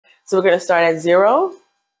So we're going to start at 0,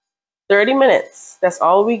 30 minutes. That's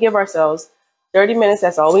all we give ourselves. 30 minutes,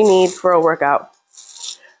 that's all we need for a workout.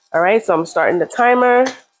 All right, so I'm starting the timer.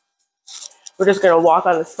 We're just going to walk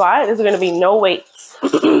on the spot. There's going to be no weights.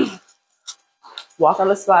 Walk on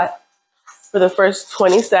the spot for the first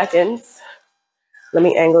 20 seconds. Let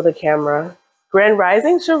me angle the camera. Grand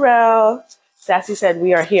Rising, Sherelle. Sassy said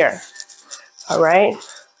we are here. All right.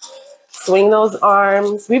 Swing those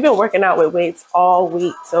arms. We've been working out with weights all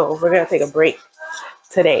week, so we're going to take a break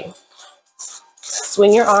today.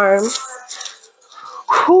 Swing your arms.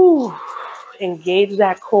 Whew. Engage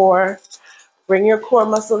that core. Bring your core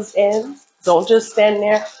muscles in. Don't just stand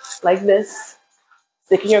there like this,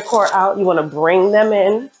 sticking your core out. You want to bring them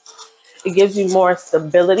in. It gives you more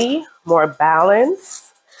stability, more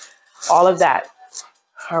balance, all of that.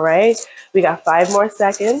 All right. We got 5 more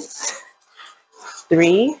seconds.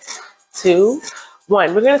 3, 2,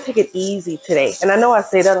 1. We're going to take it easy today. And I know I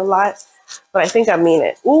say that a lot, but I think I mean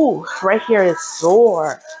it. Ooh, right here is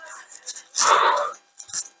sore.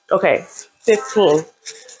 Okay. 15,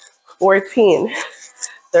 14,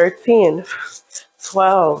 13,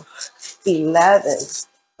 12, 11,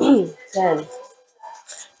 10,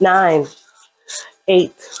 9,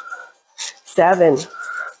 8, 7,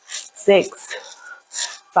 6,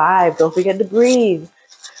 5. Don't forget to breathe.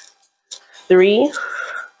 3,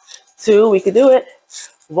 2, we could do it.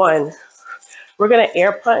 1. We're going to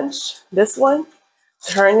air punch this one.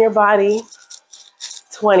 Turn your body.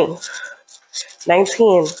 20,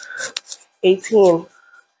 19, 18,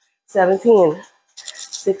 17,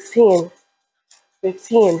 16,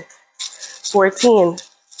 15, 14,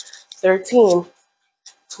 13,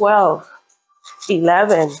 12,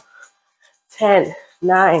 11, 10,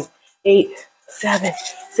 9, 8, 7,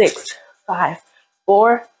 6, 5,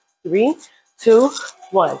 4, 3, 2,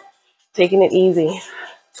 1. Taking it easy.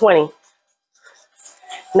 20,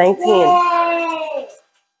 19,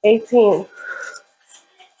 18,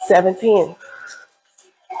 17,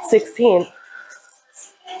 16,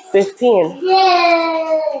 15,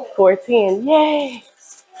 14, yay,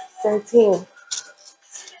 13,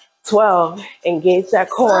 12, engage that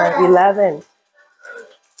core, 11,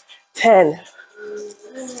 10,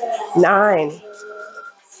 9,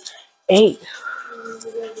 8,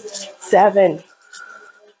 7,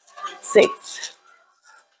 6,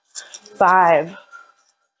 5,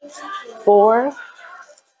 4,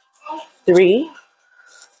 3,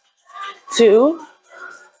 2,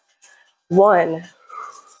 1.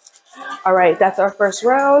 All right, that's our first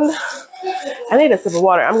round. I need a sip of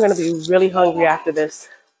water. I'm going to be really hungry after this.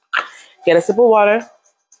 Get a sip of water.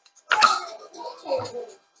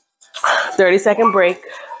 30-second break.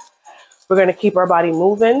 We're going to keep our body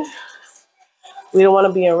moving. We don't want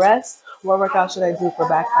to be in rest. What workout should I do for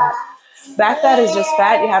back fat? Back fat is just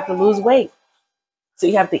fat. You have to lose weight. So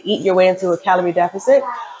you have to eat your way into a calorie deficit.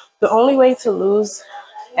 The only way to lose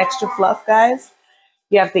extra fluff, guys,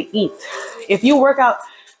 you have to eat. If you work out,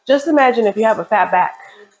 just imagine if you have a fat back.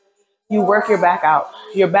 You work your back out.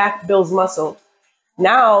 Your back builds muscle.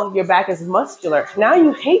 Now your back is muscular. Now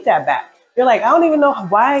you hate that back. You're like, I don't even know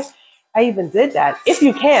why I even did that. If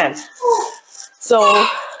you can. So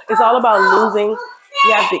it's all about losing.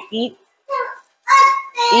 You have to eat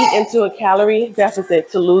into a calorie deficit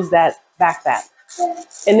to lose that back fat.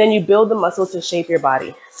 And then you build the muscle to shape your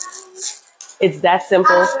body. It's that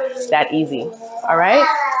simple, that easy. All right?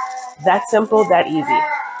 That simple, that easy.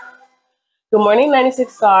 Good morning,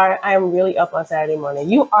 96 Star. I am really up on Saturday morning.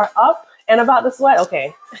 You are up and about to sweat?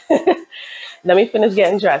 Okay. Let me finish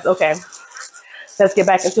getting dressed. Okay. Let's get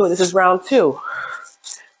back into it. This is round 2.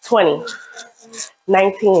 20,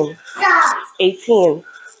 19, 18,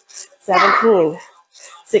 17,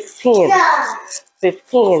 16,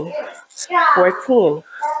 15, 14,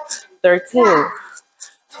 13,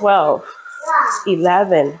 12,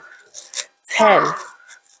 11, 10,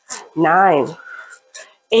 9,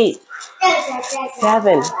 8,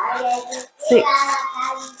 7, 6,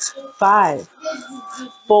 5,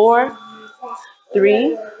 4,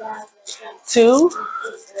 3, 2,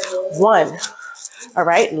 1. All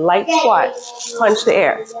right, light squat, punch the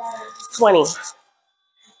air. 20,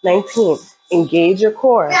 19, engage your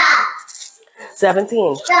core.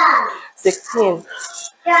 17, 16,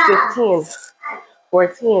 15,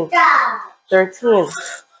 14, 13,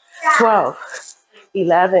 12,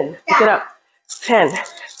 11, pick it up. 10,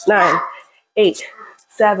 9, 8,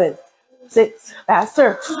 7, 6,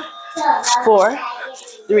 faster. 4,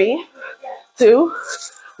 3, 2,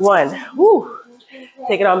 1. Woo.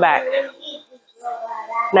 Take it on back.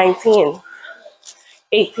 19,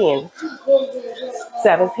 18,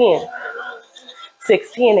 17,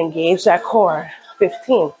 16, engage that core.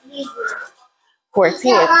 15,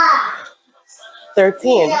 14,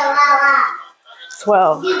 13,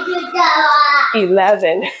 12,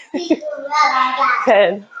 11,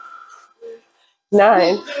 10,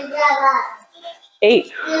 9,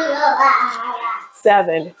 8,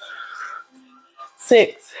 7,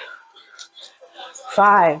 6,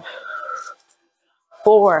 5,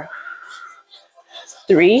 4,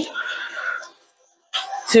 3,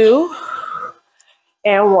 2,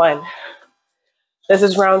 and 1. This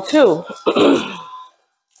is round 2.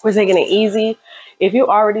 We're taking it easy. If you're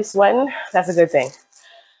already sweating, that's a good thing.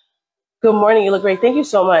 Good morning. You look great. Thank you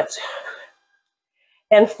so much.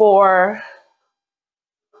 And for,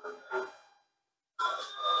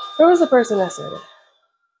 where was the person that said it?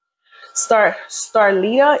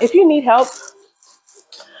 Starlita, if you need help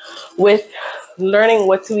with learning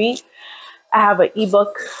what to eat, I have an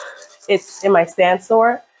ebook. It's in my Stand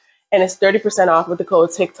store, and it's 30% off with the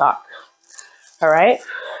code TikTok. All right?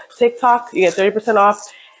 TikTok, you get 30%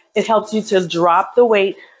 off. It helps you to drop the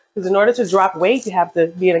weight, because in order to drop weight, you have to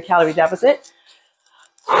be in a calorie deficit.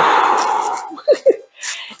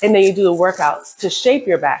 And then you do the workouts to shape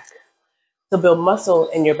your back, to build muscle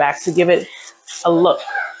in your back, to give it a look,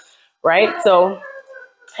 right? So,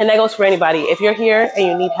 and that goes for anybody. If you're here and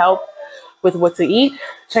you need help with what to eat,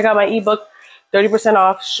 check out my ebook, 30%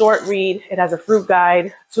 off, short read. It has a fruit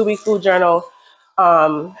guide, 2-week food journal,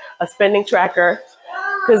 a spending tracker,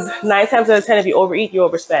 because 9 times out of 10, if you overeat, you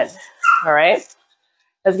overspend. All right,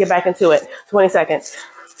 let's get back into it. 20 seconds.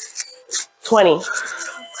 20,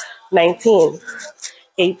 19,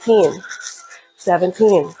 18,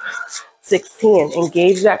 17, 16,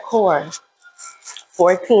 engage that core.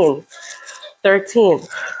 14, 13,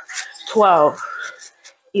 12,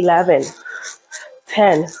 11,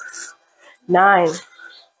 10, 9,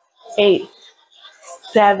 8,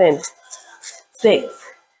 7, 6,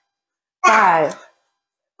 5,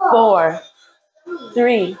 4,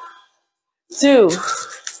 3, 2,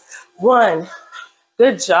 1.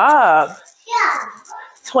 Good job.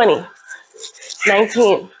 20,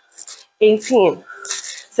 19, 18,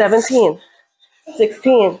 17,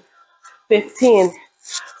 16, 15,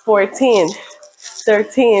 14,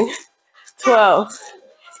 13, 12,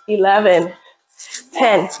 11,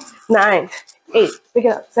 10, 9, 8, pick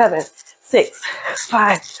it up, 7, 6,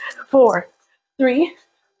 5, 4, 3,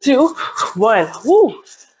 2, 1. Woo!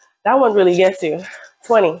 That one really gets you.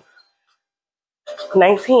 20,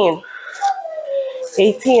 19,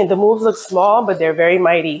 18. The moves look small, but they're very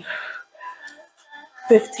mighty.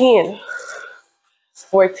 15,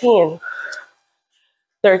 14,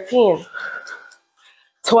 13,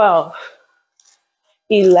 12,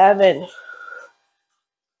 11,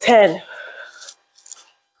 10,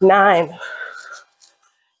 9,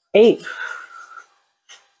 8,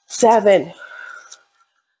 7,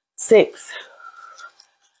 6,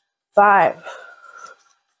 5,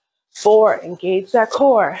 4, engage that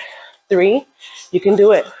core. 3, you can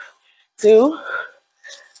do it. 2,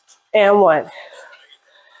 and 1.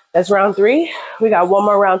 That's round 3. We got one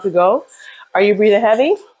more round to go. Are you breathing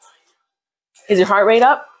heavy? Is your heart rate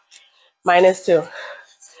up? -2.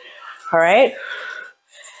 All right.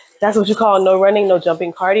 That's what you call no running, no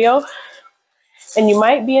jumping cardio. And you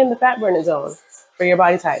might be in the fat burning zone for your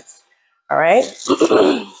body type. All right.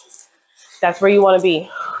 That's where you want to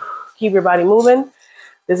be. Keep your body moving.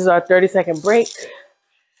 This is our 30-second break.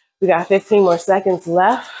 We got 15 more seconds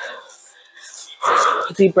left.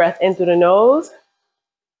 Deep breath in through the nose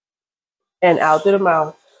and out through the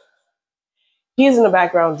mouth. He's in the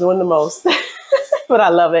background doing the most, but I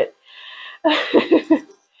love it.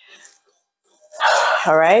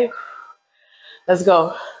 All right, let's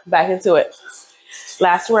go back into it.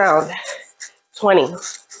 Last round. 20,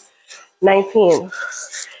 19,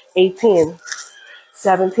 18,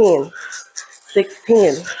 17,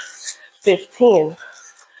 16, 15,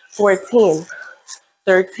 14,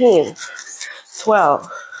 13,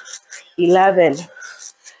 12, 11,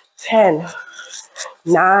 10,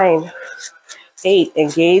 9, 8,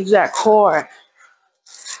 engage that core.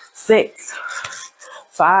 6,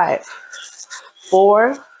 5,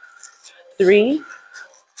 4, 3,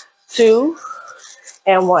 2,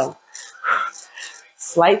 and 1.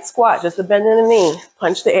 Slight squat, just a bend in the knee.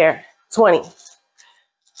 Punch the air. 20,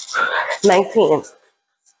 19,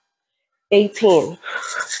 18,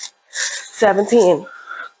 17,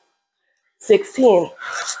 16,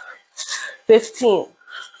 15,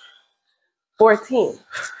 14,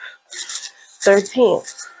 13,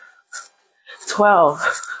 12,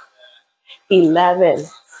 11.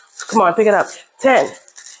 Come on, pick it up. 10,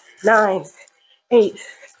 9, 8,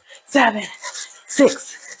 7,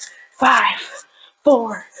 6, 5,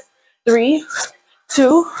 4, 3,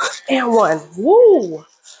 2, and 1. Woo!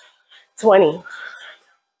 20,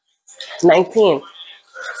 19.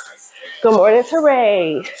 Good morning to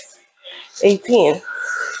Ray. 18.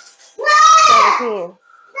 17.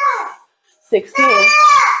 16.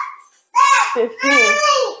 15.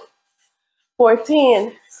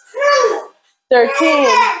 14. 13.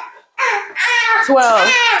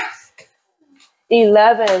 12.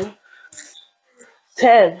 11.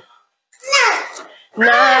 10.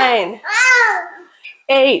 9.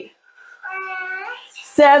 8.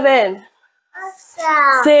 7.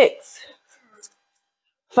 6.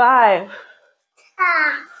 5.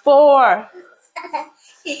 4.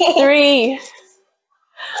 3.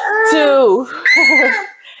 2.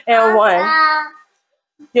 And 1.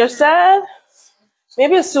 You're sad?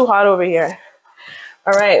 Maybe it's too hot over here.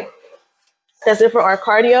 All right. That's it for our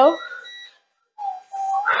cardio.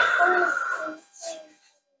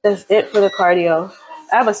 That's it for the cardio.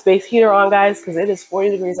 I have a space heater on, guys, because it is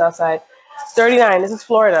 40 degrees outside. 39. This is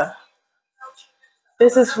Florida.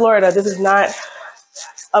 This is Florida. This is not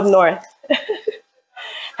up north.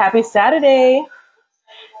 Happy Saturday.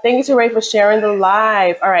 Thank you to Ray for sharing the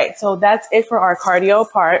live. All right, so that's it for our cardio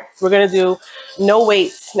part. We're going to do no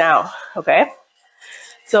weights now, okay?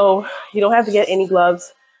 So you don't have to get any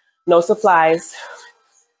gloves, no supplies.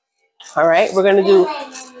 All right, we're going to do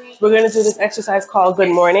this exercise called Good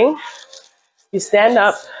Morning. You stand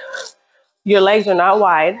up. Your legs are not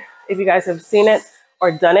wide. If you guys have seen it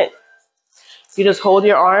or done it, you just hold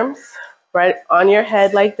your arms right on your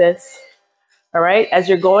head like this. All right, as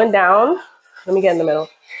you're going down, let me get in the middle.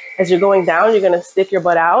 As you're going down, you're going to stick your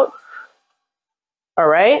butt out. All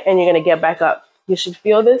right, and you're going to get back up. You should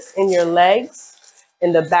feel this in your legs,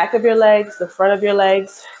 in the back of your legs, the front of your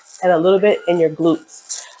legs, and a little bit in your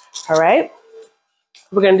glutes. All right,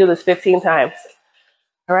 we're going to do this 15 times.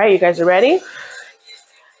 All right, you guys are ready?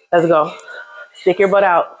 Let's go. Stick your butt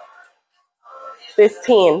out.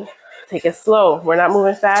 15. Take it slow. We're not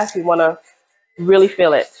moving fast. We want to really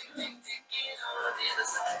feel it.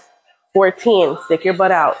 14. Stick your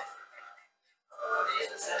butt out.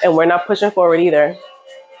 And we're not pushing forward either.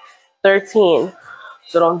 13.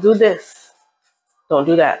 So don't do this. Don't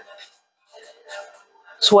do that.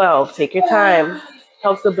 12. Take your time.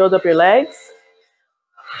 Helps to build up your legs.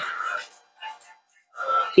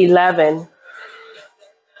 11.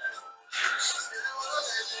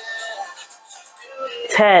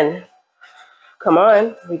 10. Come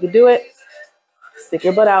on. We can do it. Stick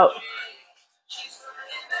your butt out.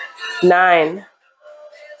 9.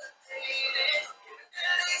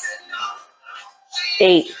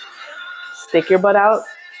 8. Stick your butt out.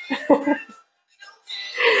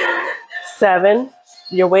 7.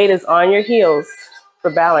 Your weight is on your heels for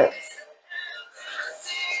balance.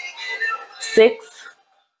 6.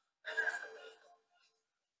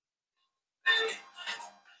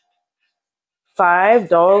 5.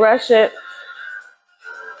 Don't rush it.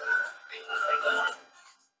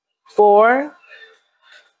 4.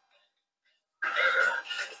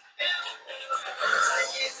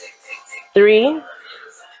 3.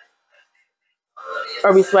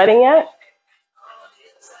 Are we sweating yet?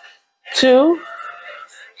 2.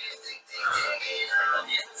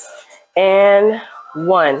 And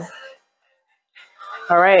 1.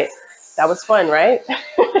 All right. That was fun, right?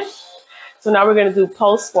 So now we're going to do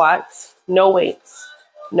pulse squats. No weights.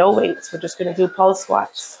 No weights. We're just going to do pulse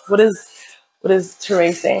squats. What is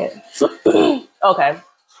Therese saying? Okay.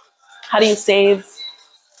 How do you save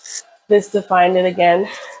this to find it again?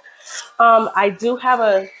 I do have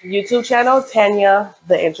a YouTube channel, Tanya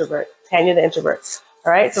the Introvert. Tanya the Introvert.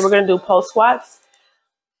 All right. So we're going to do pulse squats.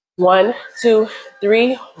 1, 2,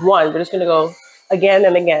 3, 1. We're just going to go again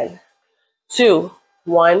and again. 2,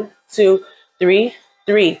 1, 2, 3,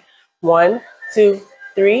 3. 1, 2,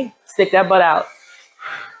 3. Stick that butt out.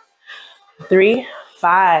 3,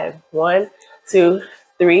 5. 1, 2,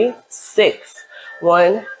 3, 6.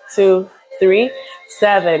 1, 2, 3,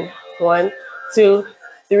 7. 1, 2,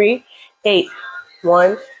 3, 8.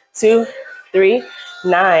 1, 2, 3,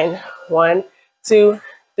 9. 1, 2,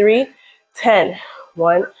 3, 10.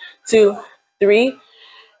 1, 2, 3,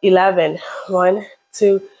 11. 1,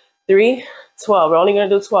 2, 3, 12. We're only going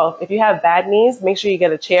to do 12. If you have bad knees, make sure you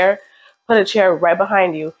get a chair. Put a chair right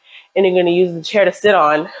behind you, and you're going to use the chair to sit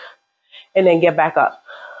on and then get back up.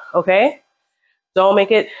 Okay? Don't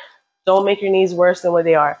make your knees worse than what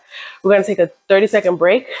they are. We're going to take a 30-second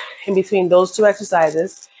break in between those two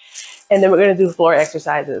exercises, and then we're going to do floor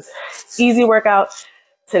exercises. Easy workout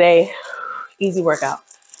today. Easy workout.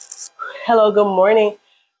 Hello, good morning.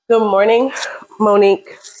 Good morning,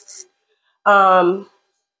 Monique.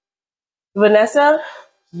 Vanessa,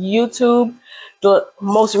 YouTube, the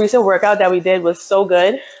most recent workout that we did was so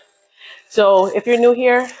good. So if you're new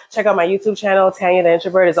here, check out my YouTube channel, Tanya the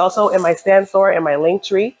Introvert. It's also in my Stan store and my link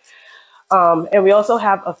tree. And we also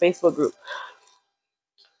have a Facebook group.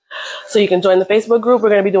 So you can join the Facebook group. We're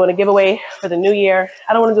going to be doing a giveaway for the new year.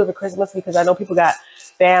 I don't want to do it for Christmas because I know people got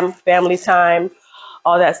family time,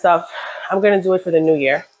 all that stuff. I'm going to do it for the new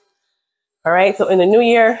year. All right. So in the new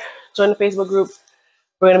year, join the Facebook group.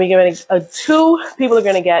 We're going to be giving 2 people are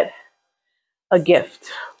going to get a gift.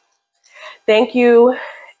 Thank you.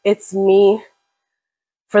 It's me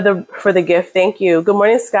for the gift. Thank you. Good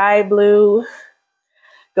morning, Sky Blue.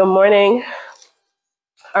 Good morning.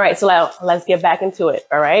 All right, so let's get back into it.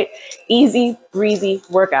 All right. Easy, breezy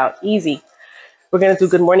workout. Easy. We're going to do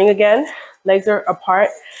good morning again. Legs are apart.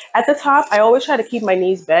 At the top, I always try to keep my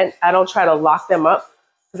knees bent. I don't try to lock them up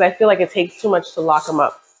because I feel like it takes too much to lock them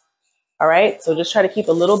up. All right. So just try to keep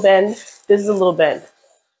a little bend. This is a little bend.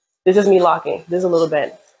 This is me locking. This is a little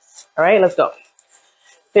bend. All right, let's go.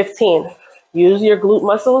 15. Use your glute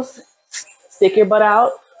muscles. Stick your butt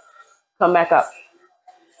out. Come back up.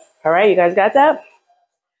 All right, you guys got that?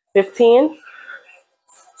 15.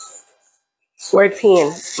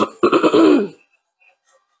 14.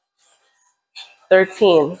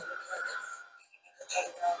 13.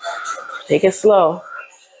 Take it slow.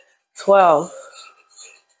 12.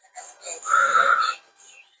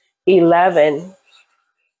 11.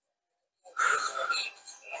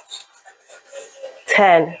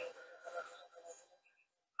 10.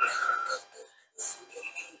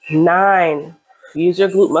 9. Use your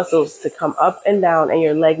glute muscles to come up and down and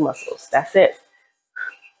your leg muscles. That's it.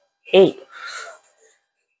 8.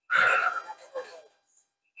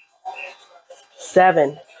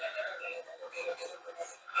 7.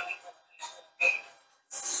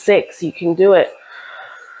 6. You can do it.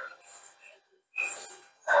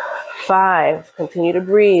 5. Continue to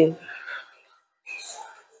breathe.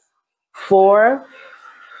 4.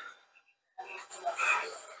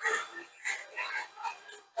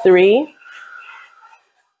 3.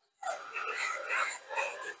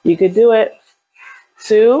 You could do it.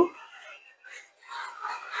 2.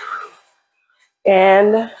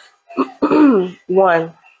 And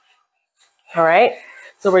 1. All right.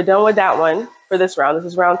 So we're done with that one for this round. This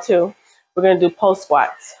is round 2. We're going to do pulse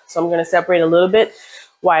squats. So I'm going to separate a little bit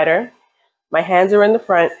wider. My hands are in the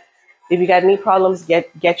front. If you got any problems,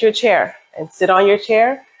 get your chair and sit on your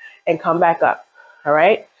chair and come back up. All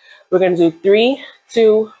right. We're going to do 3,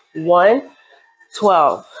 2, 1,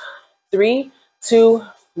 12. 3, 2,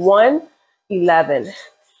 1, 11.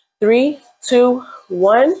 3, 2,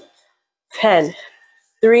 1, 10.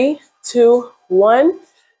 3, 2, 1,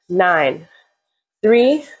 9.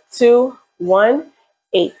 3, 2, 1,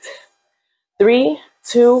 8. 3,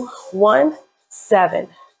 2, 1, 7.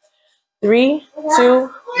 3, 2,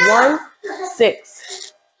 1,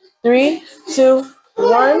 6. 3, 2,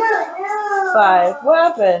 1, 5.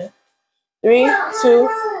 What happened? 3, 2,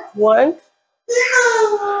 1,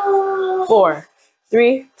 4.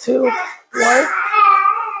 3, 2, 1,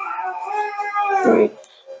 3.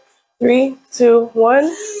 3, 2,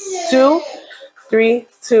 1, 2. 3,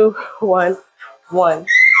 2, 1, 1.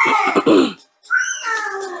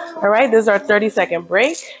 All right, this is our 30-second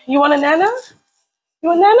break. You want a nana? You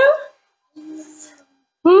want nana?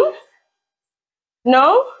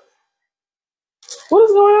 No? What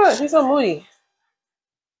is going on? He's so moody.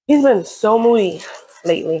 He's been so moody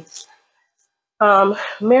lately.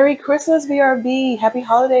 Merry Christmas, BRB. Happy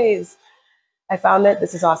holidays. I found it.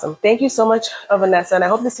 This is awesome. Thank you so much, Vanessa, and I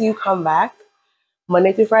hope to see you come back.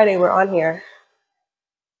 Monday through Friday, we're on here.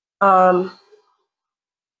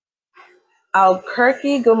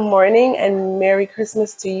 Albuquerque, good morning, and Merry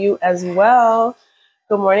Christmas to you as well.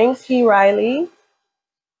 Good morning, P. Riley.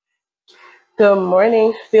 Good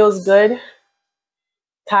morning. Feels good.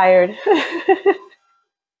 Tired.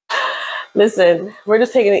 Listen, we're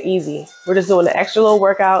just taking it easy. We're just doing an extra little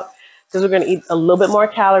workout because we're going to eat a little bit more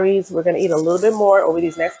calories. We're going to eat a little bit more over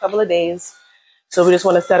these next couple of days. So we just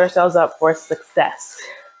want to set ourselves up for success.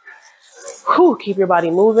 Whew, keep your body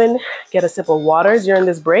moving. Get a sip of water during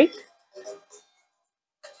this break.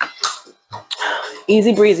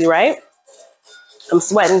 Easy breezy, right? I'm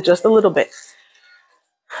sweating just a little bit.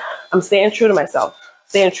 I'm staying true to myself,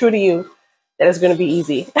 staying true to you that it's going to be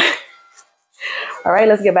easy. All right,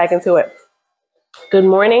 let's get back into it. Good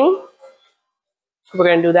morning. We're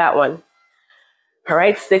going to do that one. All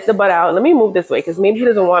right, stick the butt out. Let me move this way because maybe he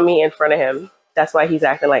doesn't want me in front of him. That's why he's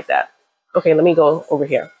acting like that. Okay, let me go over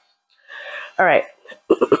here. All right.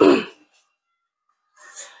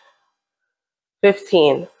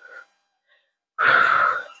 15.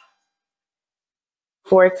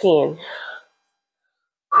 14.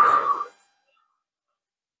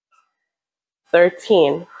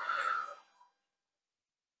 13.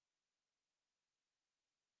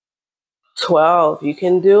 12. You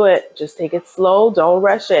can do it. Just take it slow. Don't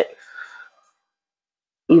rush it.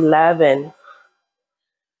 11.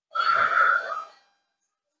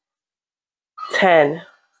 10.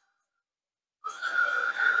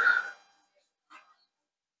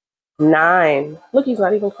 9. Look, he's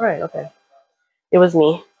not even crying. Okay. It was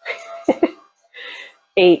me.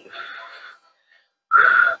 8.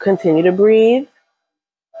 Continue to breathe.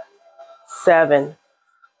 7.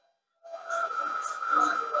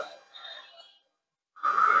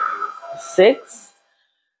 6.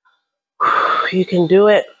 You can do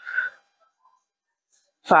it.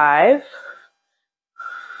 5.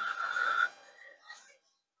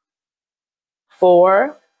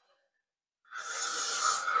 4.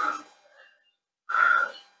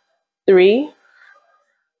 3.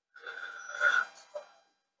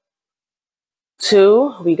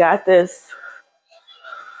 2. We got this.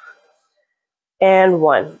 And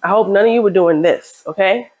 1. I hope none of you were doing this,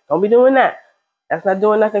 okay? Don't be doing that. That's not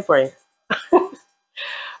doing nothing for you.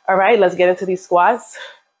 All right, let's get into these squats.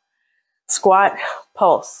 Squat,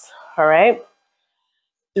 pulse. All right.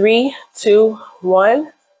 3, 2,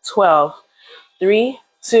 1, 12. 3,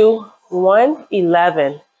 2, 1,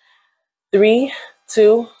 11. 3,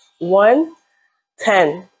 2, 1,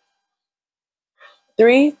 10.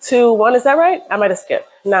 3, 2, 1. Is that right? I might have skipped.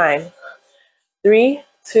 9. 3,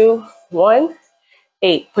 2, 1,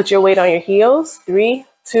 8. Put your weight on your heels. 3,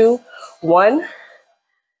 2, 1,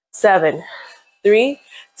 7. 3,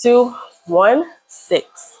 2, 1,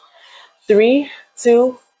 6. 3,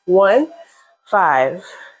 2, 1, 5.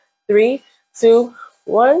 3, 2,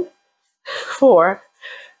 1, 4.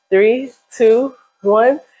 3, 2,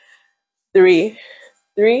 1, 3.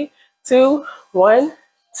 3, 2, 1,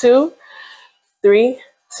 2. 3,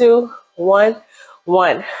 2, 1,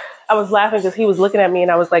 1. I was laughing because he was looking at me and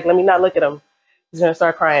I was like, let me not look at him. He's going to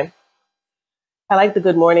start crying. I like the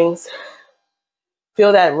good mornings.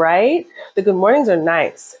 Feel that, right? The good mornings are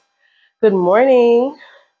nice. Good morning.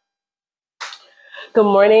 Good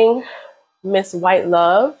morning, Miss White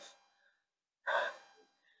Love.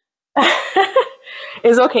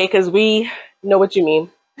 It's okay because we know what you mean.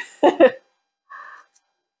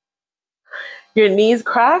 Your knees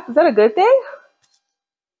cracked? Is that a good thing?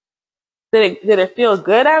 Did it feel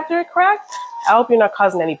good after it cracked? I hope you're not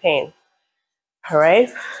causing any pain. All right,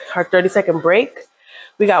 our 30-second break.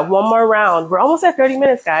 We got one more round. We're almost at 30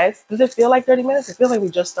 minutes, guys. Does it feel like 30 minutes? It feels like we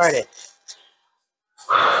just started.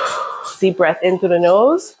 Deep breath in through the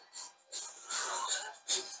nose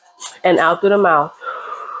and out through the mouth.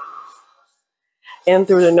 In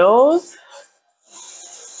through the nose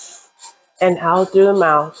and out through the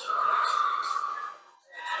mouth.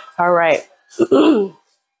 All right. We're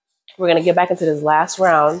going to get back into this last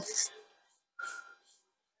round.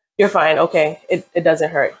 You're fine. Okay. It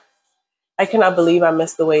doesn't hurt. I cannot believe I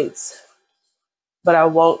missed the weights, but I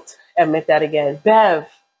won't admit that again. Bev,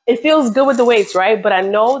 it feels good with the weights, right? But I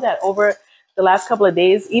know that over the last couple of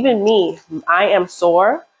days, even me, I am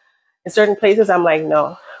sore. In certain places, I'm like,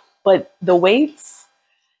 no. But the weights,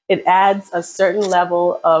 it adds a certain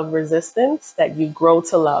level of resistance that you grow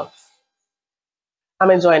to love. I'm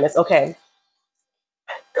enjoying this. Okay.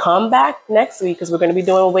 Come back next week because we're going to be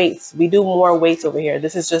doing weights. We do more weights over here.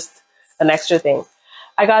 This is just an extra thing.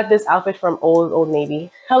 I got this outfit from Old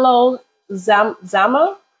Navy. Hello,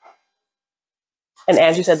 Zama. And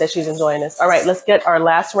Angie said that she's enjoying this. All right, let's get our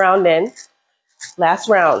last round in. Last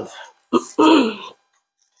round. All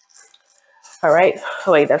right.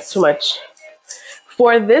 Oh, wait, that's too much.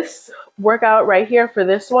 For this workout right here, for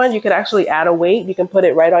this one, you could actually add a weight. You can put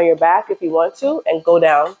it right on your back if you want to and go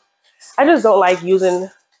down. I just don't like using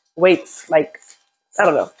weights. Like, I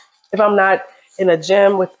don't know. If I'm not in a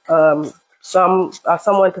gym with someone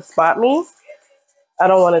to spot me, I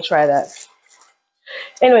don't want to try that.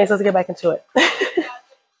 Anyways, let's get back into it.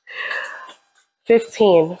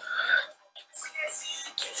 15.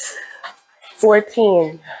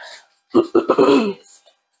 14.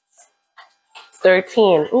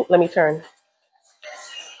 13. Ooh, let me turn.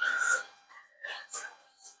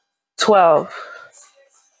 12.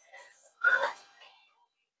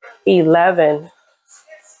 11.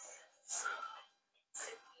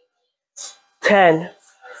 10.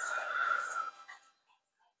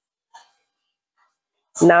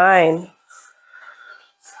 9.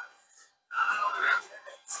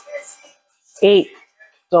 8.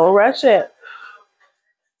 Don't rush it.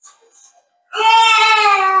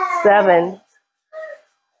 7.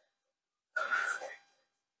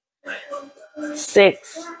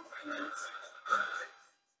 6.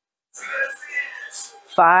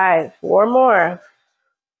 5. 4 more.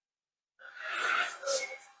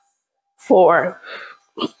 4.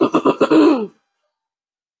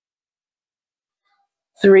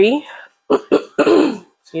 3,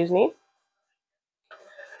 excuse me,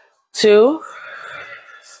 2,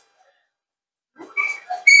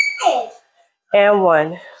 and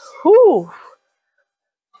 1. Whew.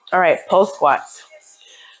 All right, post squats.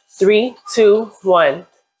 3, 2, 1,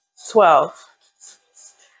 12.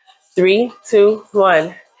 3, 2,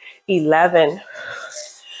 1, 11.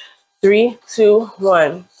 3, 2,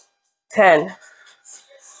 1, 10.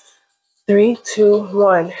 3, 2,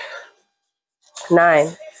 1,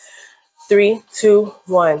 9. 3, 2,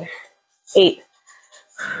 1, 8.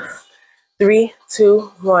 3, 2,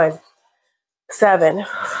 1, 7.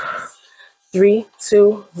 3,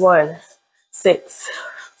 2, 1, 6.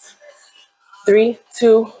 3,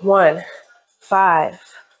 2, 1, 5.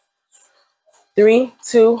 3,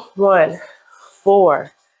 2, 1,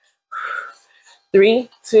 4. 3,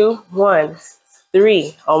 2, 1,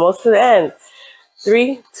 3. Almost to the end.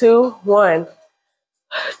 3, 2, 1,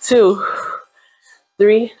 2.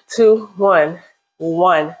 3, 2, 1,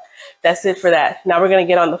 1. That's it for that. Now we're going to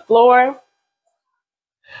get on the floor.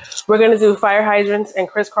 We're going to do fire hydrants and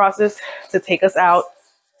crisscrosses to take us out.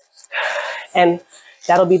 And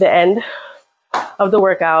that'll be the end of the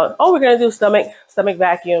workout. Oh, we're going to do stomach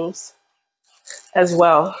vacuums as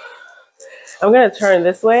well. I'm going to turn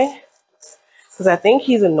this way because I think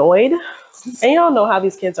he's annoyed. And y'all know how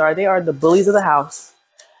these kids are. They are the bullies of the house.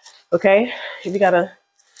 Okay? If you got a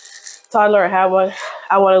toddler or have one,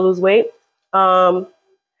 I want to lose weight. Fatuma,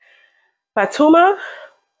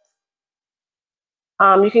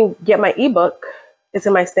 you can get my ebook. It's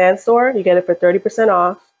in my Stand store. You get it for 30%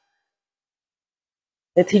 off.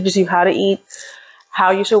 It teaches you how to eat,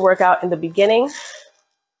 how you should work out in the beginning.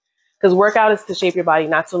 Because workout is to shape your body,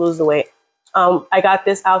 not to lose the weight. I got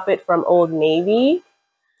this outfit from Old Navy.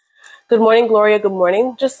 Good morning, Gloria. Good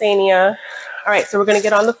morning, Jasania. All right, so we're going to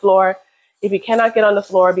get on the floor. If you cannot get on the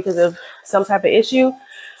floor because of some type of issue,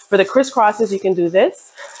 for the crisscrosses, you can do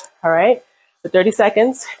this. All right, for 30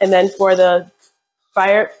 seconds. And then for the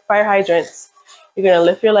fire hydrants, you're going to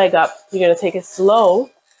lift your leg up. You're going to take it slow.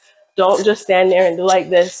 Don't just stand there and do like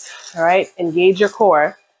this. All right, engage your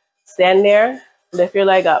core. Stand there, lift your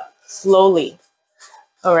leg up slowly.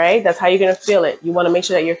 All right, that's how you're going to feel it. You want to make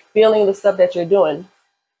sure that you're feeling the stuff that you're doing.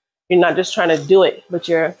 You're not just trying to do it, but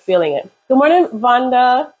you're feeling it. Good morning,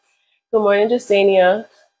 Vonda. Good morning, Jasania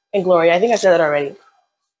and Gloria. I think I said that already.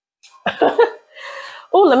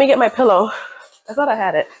 Oh, let me get my pillow. I thought I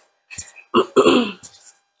had it.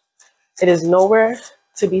 It is nowhere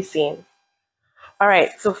to be seen. All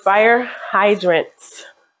right, so fire hydrants.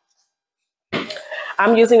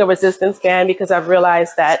 I'm using a resistance band because I've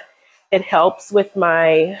realized that it helps with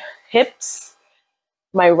my hips,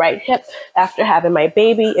 my right hip after having my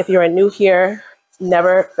baby. If you're new here,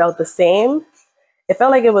 never felt the same. It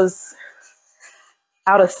felt like it was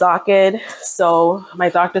out of socket. So my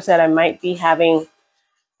doctor said I might be getting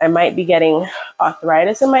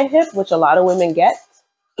arthritis in my hip, which a lot of women get.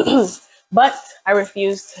 But I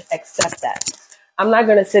refuse to accept that. I'm not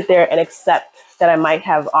going to sit there and accept that I might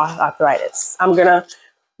have arthritis. I'm going to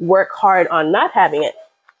work hard on not having it.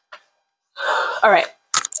 All right,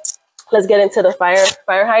 let's get into the fire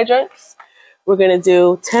hydrants. We're going to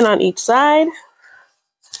do 10 on each side.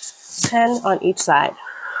 10 on each side.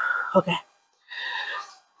 Okay.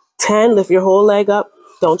 10, lift your whole leg up.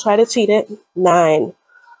 Don't try to cheat it. 9,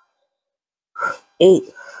 8,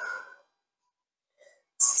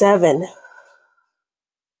 7,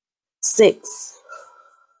 6,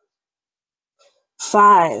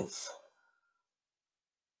 5,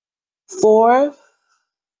 4,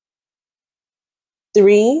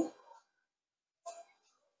 3,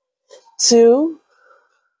 2,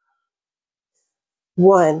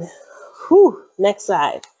 1. Whew. Next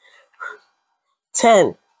side.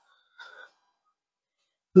 10,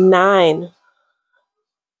 9,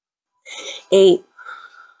 8,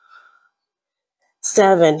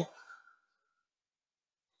 7,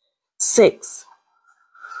 6,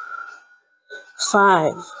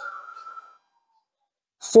 5,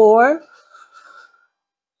 4,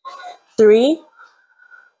 3,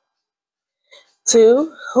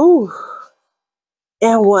 2,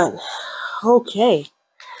 and 1. Okay.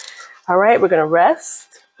 All right, we're going to rest.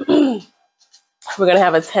 We're going to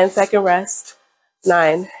have a 10-second rest.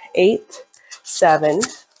 9, 8, 7,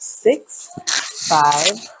 6,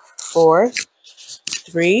 5, 4,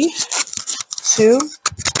 3, 2,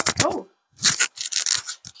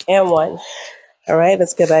 and 1. All right,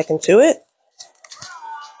 let's get back into it.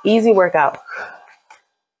 Easy workout.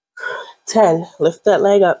 10, lift that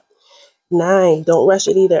leg up. 9, don't rush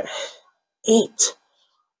it either. 8,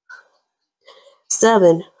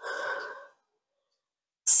 7,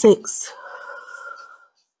 6,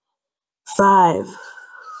 5,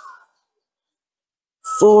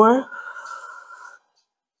 4,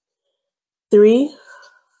 3,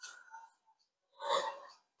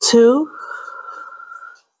 2,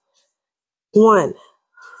 1.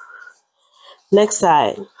 Next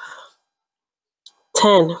side.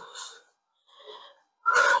 10,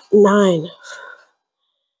 9,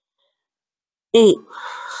 8,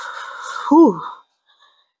 whew,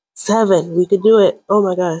 7. We could do it. Oh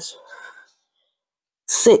my gosh.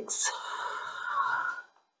 6,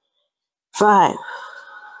 5,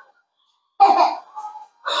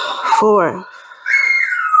 4,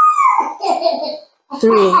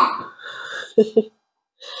 3,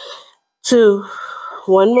 2,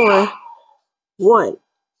 one more, 1.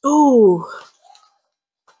 Ooh.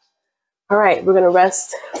 All right, we're gonna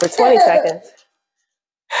rest for 20 seconds.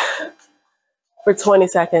 For 20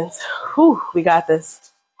 seconds. Whew, we got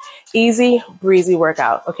this. Easy breezy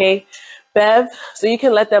workout, okay? Bev, so you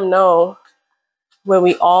can let them know when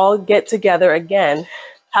we all get together again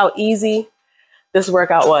how easy this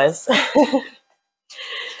workout was.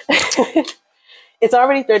 It's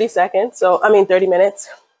already 30 seconds, 30 minutes.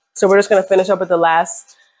 So we're just gonna finish up with the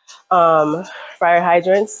last fire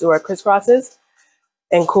hydrants, do our crisscrosses,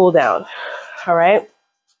 and cool down. All right,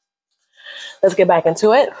 let's get back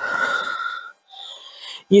into it.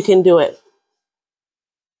 You can do it.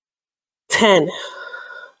 10,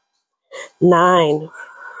 9,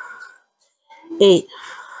 8,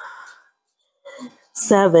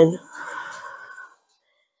 7,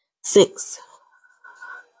 6,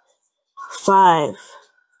 5,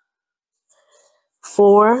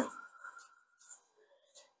 4,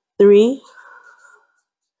 3,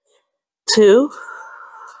 2,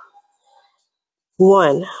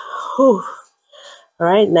 1. Whew. All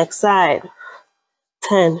right, next side.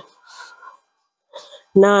 10,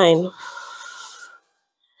 9,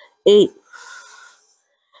 8,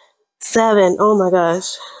 7. Oh my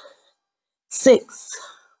gosh. 6,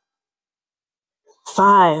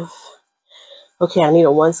 5. Okay, I need a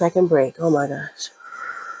 1-second break. Oh my gosh.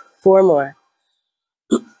 4 more.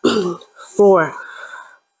 4,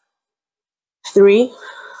 3,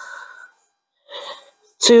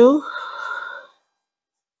 2,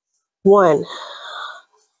 1.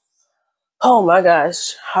 Oh my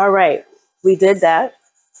gosh. All right. We did that.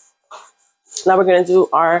 Now we're going to do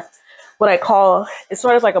what I call, it's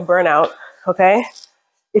sort of like a burnout. Okay.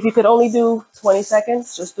 If you could only do 20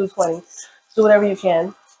 seconds, just do 20. Do whatever you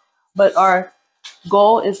can. But our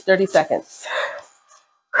goal is 30 seconds.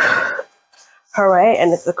 All right.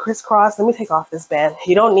 And it's a crisscross. Let me take off this band.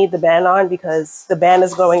 You don't need the band on because the band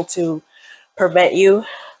is going to prevent you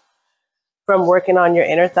from working on your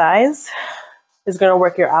inner thighs. It's going to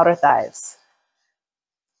work your outer thighs.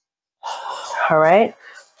 All right.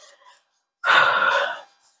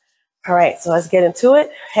 All right. So let's get into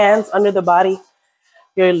it. Hands under the body.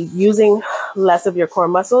 You're using less of your core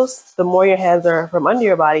muscles. The more your hands are from under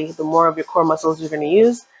your body, the more of your core muscles you're going to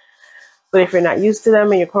use. But if you're not used to them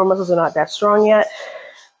and your core muscles are not that strong yet,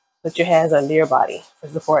 put your hands under your body for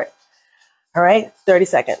support. All right, 30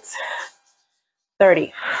 seconds.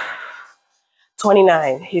 30,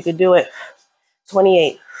 29, you could do it.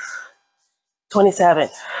 28, 27,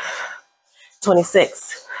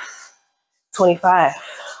 26, 25,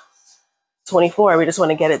 24, we just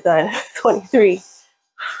want to get it done. 23,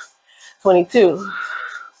 22,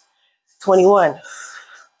 21,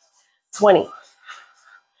 20,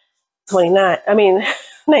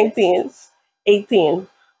 19, 18,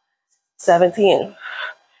 17,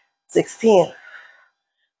 16,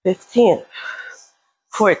 15,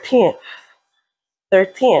 14,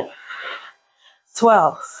 13,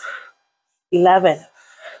 12, 11,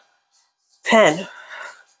 10,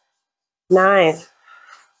 9,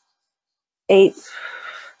 8,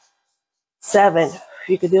 7,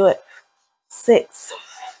 you could do it. 6,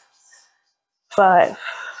 5,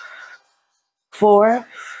 4,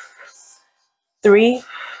 3,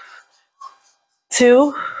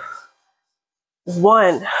 2,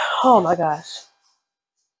 1. Oh my gosh.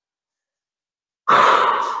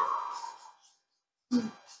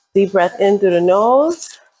 Deep breath in through the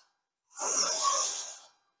nose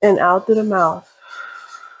and out through the mouth.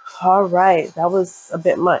 All right, that was a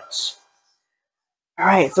bit much. All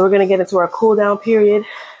right, so we're going to get into our cool down period.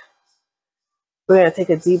 We're going to take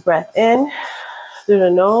a deep breath in through the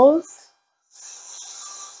nose.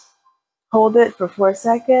 Hold it for 4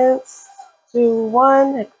 seconds. 2,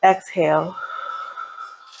 1, exhale.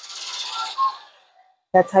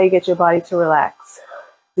 That's how you get your body to relax.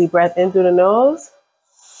 Deep breath in through the nose.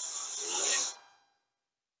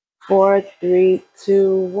 4, 3,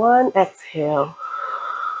 2, 1, exhale.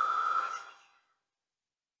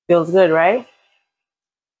 Feels good, right?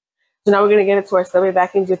 So now we're going to get into our stomach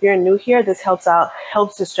vacuums. If you're new here, this helps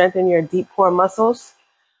to strengthen your deep core muscles.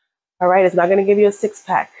 All right, it's not going to give you a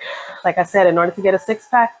six-pack. Like I said, in order to get a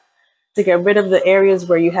six-pack, to get rid of the areas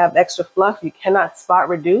where you have extra fluff, you cannot spot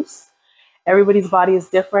reduce. Everybody's body is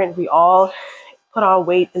different. We all put on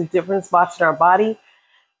weight in different spots in our body.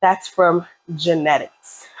 That's from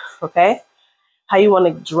genetics, okay? How you want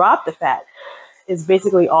to drop the fat is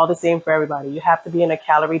basically all the same for everybody. You have to be in a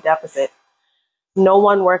calorie deficit. No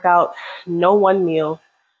one workout, no one meal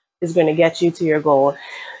is going to get you to your goal.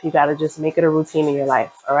 You got to just make it a routine in your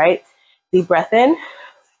life, all right? Deep breath in.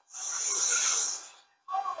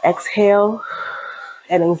 Exhale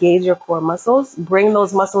and engage your core muscles. Bring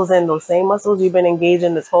those muscles in, those same muscles you've been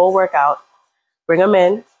engaging this whole workout. Bring them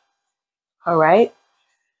in, all right?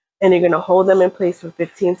 And you're going to hold them in place for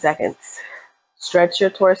 15 seconds. Stretch your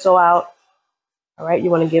torso out, all right? You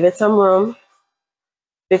want to give it some room.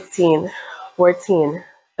 15, 14,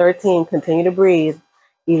 13, continue to breathe.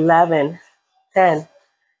 11, 10,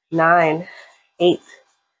 9, 8,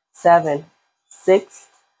 7, 6,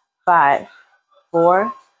 5,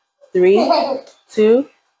 4, 3, 2,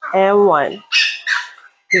 and 1.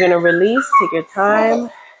 You're going to release, take your time,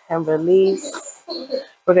 and release.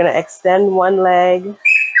 We're going to extend one leg.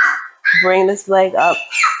 Bring this leg up.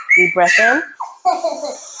 Deep breath in.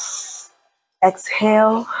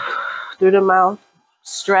 Exhale through the mouth.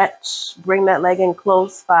 Stretch. Bring that leg in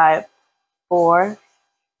close. 5, 4,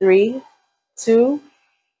 3, 2,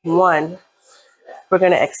 1. We're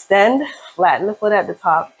going to extend. Flatten the foot at the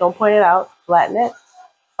top. Don't point it out. Flatten it.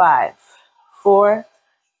 5, 4,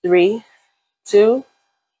 3, 2,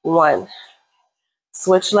 1.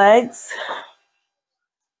 Switch legs.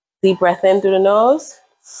 Deep breath in through the nose.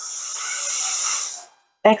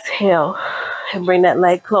 Exhale and bring that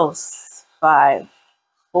leg close. 5,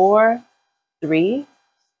 4, 3,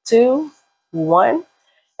 2, 1.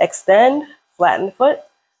 Extend. Flatten the foot.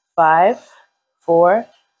 5, 4,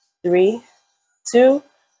 3, 2,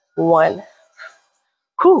 1.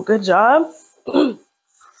 Whew, good job.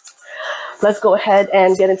 Let's go ahead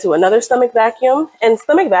and get into another stomach vacuum. And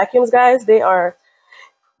stomach vacuums, guys, they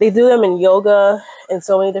do them in yoga and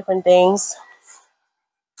so many different things.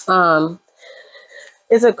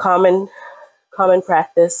 It's a common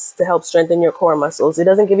practice to help strengthen your core muscles. It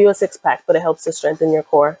doesn't give you a six-pack, but it helps to strengthen your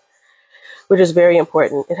core, which is very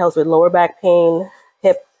important. It helps with lower back pain,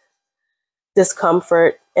 hip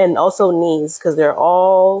discomfort, and also knees, because they're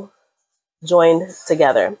all joined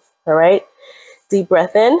together. All right. Deep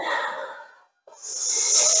breath in.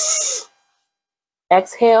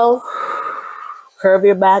 Exhale. Curve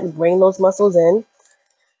your back. Bring those muscles in.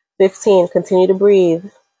 15. Continue to breathe.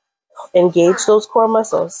 Engage those core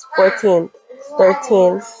muscles. 14,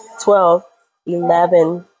 13, 12,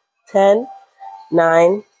 11, 10,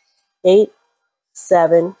 9, 8,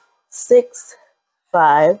 7, 6,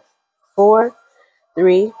 5, 4,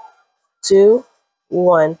 3, 2,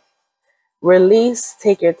 1. Release.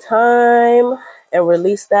 Take your time and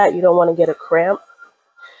release that. You don't want to get a cramp.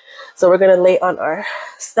 So we're going to lay on our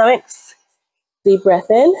stomachs. Deep breath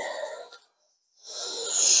in.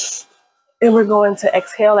 And we're going to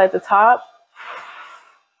exhale at the top.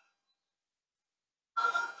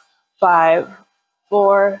 5,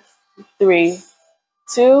 4, 3,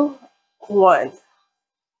 2, 1.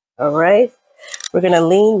 All right. We're going to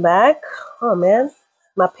lean back. Oh, man.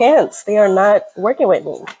 My pants, they are not working with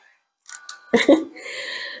me.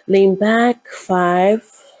 Lean back.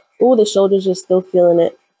 5. Oh, the shoulders are still feeling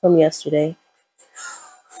it from yesterday.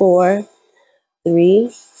 4,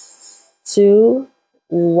 3, 2,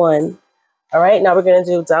 1. All right. Now we're going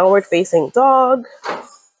to do downward facing dog.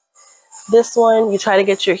 This one, you try to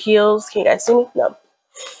get your heels. Can you guys see me? No.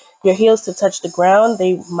 Your heels to touch the ground.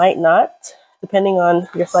 They might not, depending on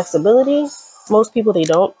your flexibility. Most people, they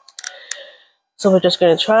don't. So we're just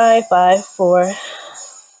going to try. 5, 4,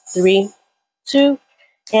 3, 2,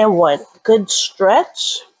 and 1. Good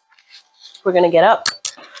stretch. We're going to get up.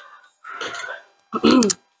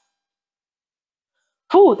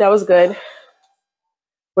 Whew, that was good.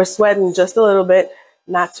 We're sweating just a little bit.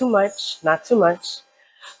 Not too much. Not too much.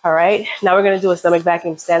 All right. Now we're going to do a stomach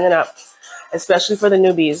vacuum standing up, especially for the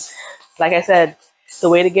newbies. Like I said, the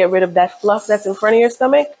way to get rid of that fluff that's in front of your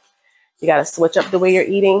stomach, you got to switch up the way you're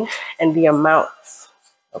eating and the amounts.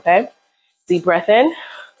 Okay. Deep breath in.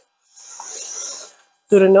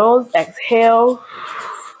 Through the nose. Exhale.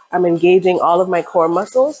 I'm engaging all of my core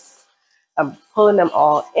muscles. I'm pulling them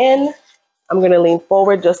all in. I'm going to lean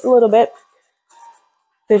forward just a little bit.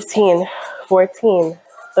 15, 14,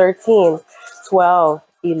 13, 12,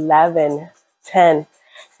 11, 10,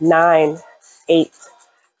 9, 8,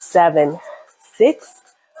 7, 6,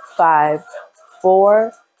 5,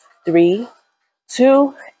 4, 3,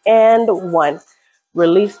 2, and 1.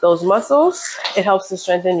 Release those muscles. It helps to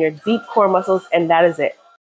strengthen your deep core muscles, and that is it.